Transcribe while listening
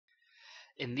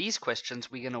In these questions,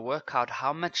 we're going to work out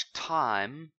how much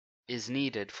time is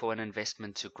needed for an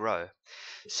investment to grow.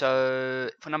 So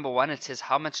for number one, it says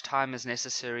how much time is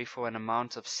necessary for an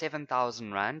amount of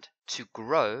 7,000 Rand to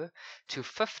grow to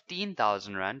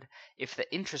 15,000 Rand if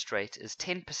the interest rate is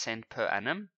 10% per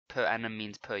annum. Per annum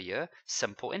means per year,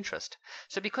 simple interest.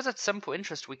 So because it's simple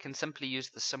interest, we can simply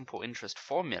use the simple interest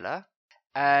formula.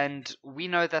 And we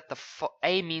know that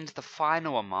A means the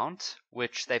final amount,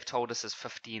 which they've told us is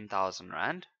 15,000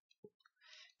 Rand.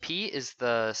 P is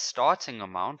the starting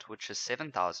amount, which is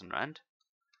 7,000 Rand.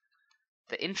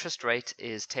 The interest rate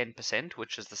is 10%,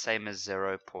 which is the same as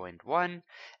 0.1.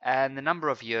 And the number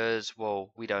of years,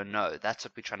 well, we don't know. That's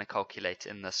what we're trying to calculate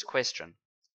in this question.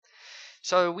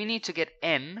 So we need to get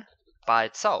N by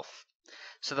itself.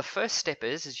 So the first step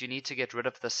is you need to get rid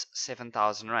of this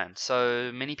 7,000 Rand.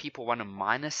 So many people want to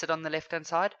minus it on the left-hand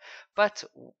side, but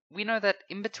we know that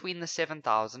in between the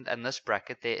 7,000 and this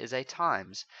bracket there is a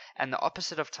times, and the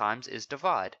opposite of times is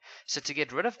divide. So to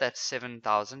get rid of that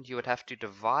 7,000, you would have to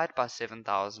divide by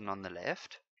 7,000 on the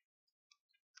left.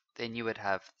 Then you would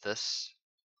have this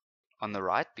on the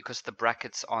right, because the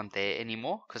brackets aren't there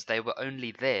anymore, because they were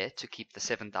only there to keep the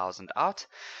 7,000 out.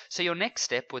 So your next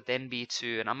step would then be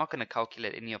to, and I'm not going to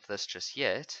calculate any of this just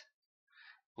yet,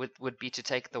 would be to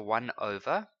take the 1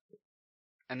 over,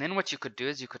 and then what you could do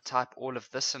is you could type all of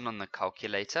this in on the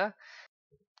calculator,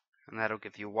 and that'll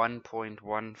give you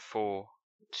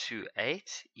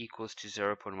 1.1428 equals to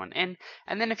 0.1n,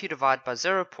 and then if you divide by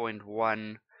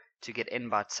 0.1 to get n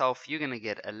by itself, you're going to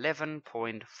get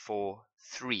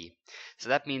 11.43. So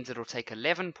that means it'll take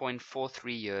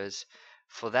 11.43 years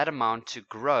for that amount to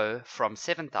grow from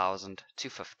 7,000 to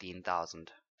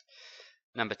 15,000.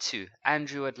 Number 2,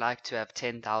 Andrew would like to have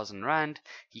 10,000 Rand.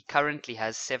 He currently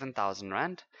has 7,000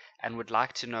 Rand and would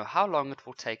like to know how long it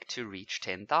will take to reach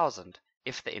 10,000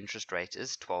 if the interest rate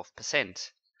is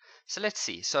 12%. So let's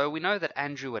see. So we know that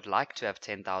Andrew would like to have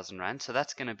 10,000 Rand, so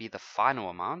that's going to be the final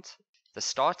amount. The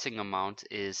starting amount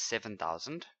is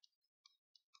 7,000.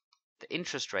 The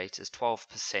interest rate is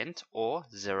 12% or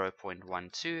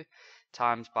 0.12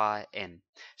 times by n.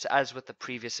 So as with the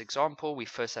previous example, we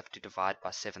first have to divide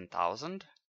by 7,000.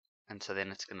 And so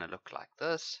then it's going to look like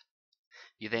this.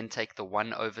 You then take the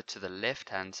 1 over to the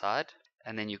left-hand side,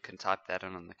 and then you can type that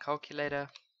in on the calculator.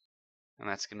 And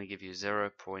that's going to give you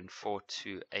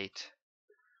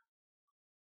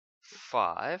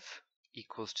 0.4285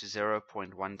 equals to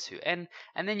 0.12n,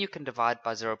 and then you can divide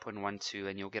by 0.12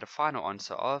 and you'll get a final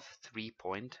answer of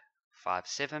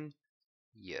 3.57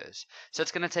 years. So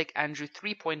it's going to take Andrew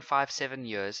 3.57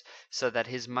 years so that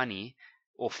his money,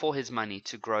 or for his money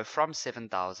to grow from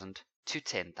 7,000 to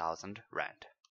 10,000 Rand.